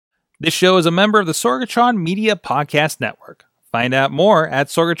This show is a member of the Sorgatron Media Podcast Network. Find out more at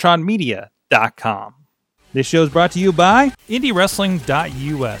sorgatronmedia.com. This show is brought to you by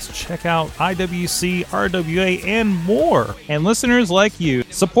IndyWrestling.us. Check out IWC, RWA, and more. And listeners like you,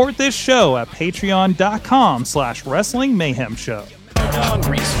 support this show at Patreon.com/Wrestling Mayhem Show.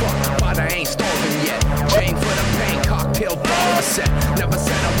 Hungry as fuck, but I ain't starving yet. Chain for the pain, cocktail bar set. Never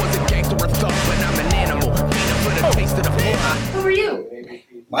said I was a gangster or thug, but I'm an animal. Peanut for the taste of the fly. Who are you?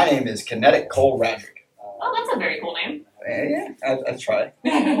 My name is Kinetic Cole Radrick. Oh, that's a very cool name. Yeah, I try.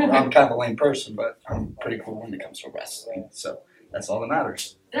 I'm kind of a lame person, but I'm pretty cool when it comes to wrestling. So that's all that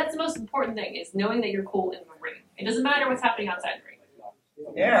matters. That's the most important thing, is knowing that you're cool in the ring. It doesn't matter what's happening outside the ring.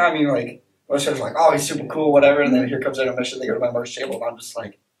 Yeah, I mean, like, most shows are like, oh, he's super cool, whatever, and then here comes intermission, they go to my merch table, and I'm just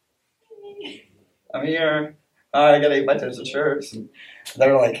like, I'm here. I gotta eat my toast and shirts. And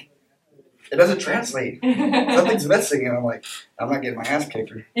they're like, it doesn't translate. Something's missing. And I'm like, I'm not getting my ass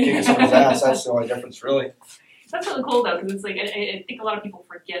kicked or kicking someone's ass. That's the only difference, really. That's really cool, though, because it's like, I think a lot of people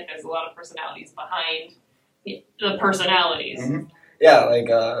forget there's a lot of personalities behind the personalities. Mm-hmm. Yeah, like,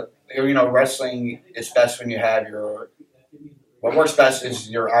 wrestling is best when you have what works best is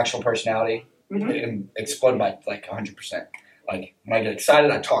your actual personality and explode by, like, 100%. Like, when I get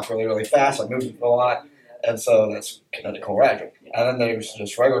excited, I talk really, really fast. I move a lot. And so that's Kinetic Cole Radrick. And then there's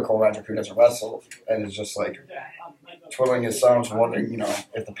just regular Cole Radrick who doesn't wrestle and is just like twiddling his thumbs, wondering,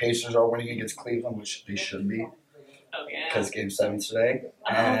 if the Pacers are winning against Cleveland, which they should be. Oh, yeah. Because Game 7's today.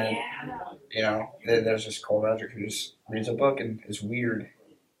 And, then there's just Cole Radrick who just reads a book and is weird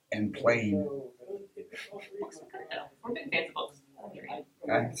and plain. Books are good, though. We're big fans of books.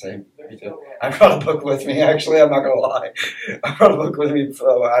 I say, me too. I brought a book with me, actually. I'm not going to lie. I brought a book with me,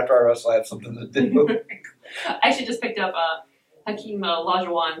 so after I wrestle, I have something to do. I actually just picked up Hakeem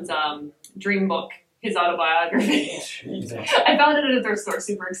Olajuwon's dream book, his autobiography. Jesus. I found it at a thrift store,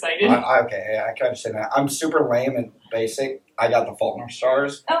 super excited. Okay, I can understand that. I'm super lame and basic. I got The Fault in Our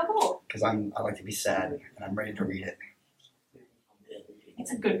Stars. Oh, cool. Because I like to be sad, and I'm ready to read it.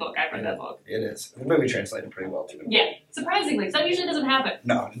 It's a good book. I've read that book. It is. The movie translated pretty well, too. Yeah, surprisingly. That usually doesn't happen.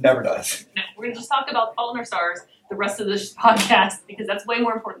 No, it never does. No, we're going to just talk about Fault in Our Stars the rest of this podcast, because that's way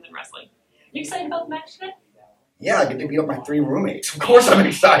more important than wrestling. You excited about the match today? Yeah, I get to beat up my 3 roommates. Of course I'm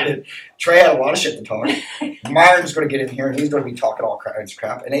excited. Trey had a lot of shit to talk. Myron's going to get in here, and he's going to be talking all kinds of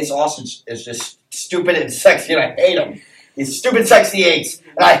crap. And Ace Austin is just stupid and sexy, and I hate him. He's stupid, sexy Ace,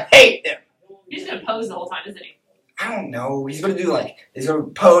 and I hate him. He's just going to pose the whole time, isn't he? I don't know. He's going to do, he's going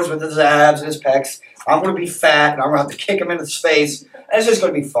to pose with his abs and his pecs. I'm going to be fat, and I'm going to have to kick him in his face. And it's just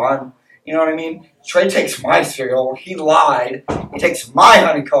going to be fun. You know what I mean? Trey takes my cereal. He lied. He takes my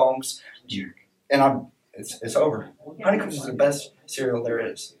honeycombs. And it's over. Honeycombs is the best cereal there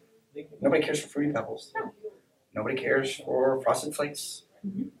is. Nobody cares for Fruity Pebbles. No. Nobody cares for Frosted Flakes.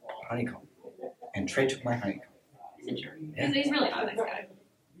 Honeycomb. And Trey took my honeycomb. He's a jerk. Yeah. He's really not a nice guy.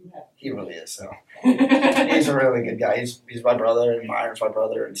 He really is, so. He's a really good guy. He's my brother, and Myron's my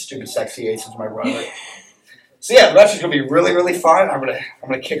brother, and Stupid Sexy Ace is my brother. So yeah, the match is gonna be really, really fun. I'm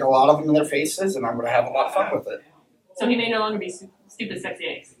gonna kick a lot of them in their faces, and I'm gonna have a lot of fun with it. So he may no longer be Stupid Sexy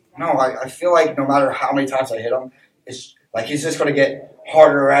Ace. No, I feel like no matter how many times I hit him, it's like he's just gonna get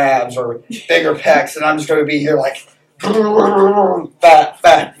harder abs or bigger pecs, and I'm just gonna be here like fat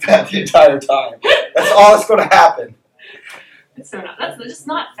the entire time. That's all that's gonna happen. It's so not. That's just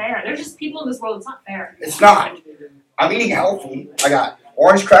not fair. There's just people in this world. It's not fair. It's not. I'm eating healthy. I got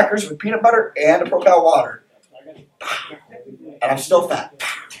orange crackers with peanut butter and a Propel water. And I'm still fat.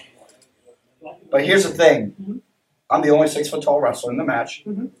 But here's the thing. I'm the only 6 foot tall wrestler in the match.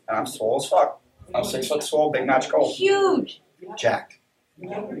 And I'm swole as fuck. I'm 6 foot swole, big match goal. Huge. Jacked.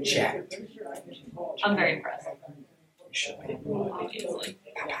 I'm very impressed. You should be. Obviously.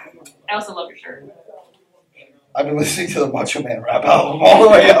 I also love your shirt. I've been listening to the Macho Man rap album all the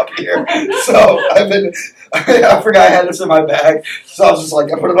way up here. So I forgot I had this in my bag. So I was just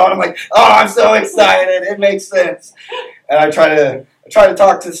like, I put it on. I'm like, oh, I'm so excited. It makes sense. And I try to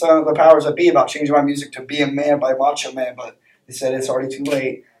talk to some of the powers that be about changing my music to Be a Man by Macho Man, but they said it's already too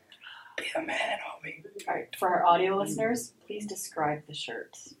late. Be a man, homie. All right, for our audio listeners, please describe the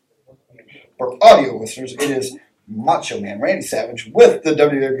shirts. For audio listeners, it is Macho Man Randy Savage with the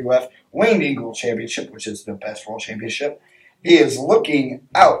WWF Winged Eagle Championship, which is the best world championship. He is looking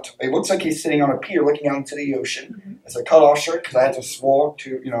out. It looks like he's sitting on a pier looking out into the ocean. It's a cut-off shirt because I had to swole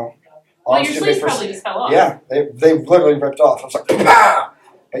to, Well, your sleeves probably just fell off. Yeah, they literally ripped off. I was like, ah!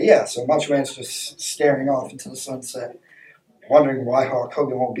 But yeah, so Macho Man's just staring off into the sunset, wondering why Hulk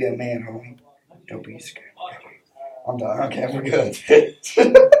Hogan won't be a man, homie. Don't be scared. I'm done. Okay, we're good.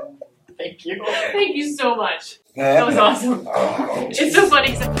 Thank you. Thank you so much. That was awesome. It's so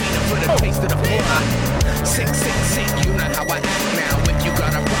funny. For the taste of the blood. Sick, you know how I act now. If you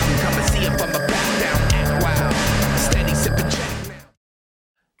got a problem, come and see if I'm a back down. Act wild. Steady sipping Jack now.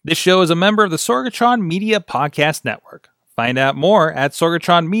 This show is a member of the Sorgatron Media Podcast Network. Find out more at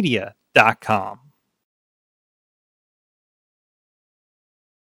sorgatronmedia.com.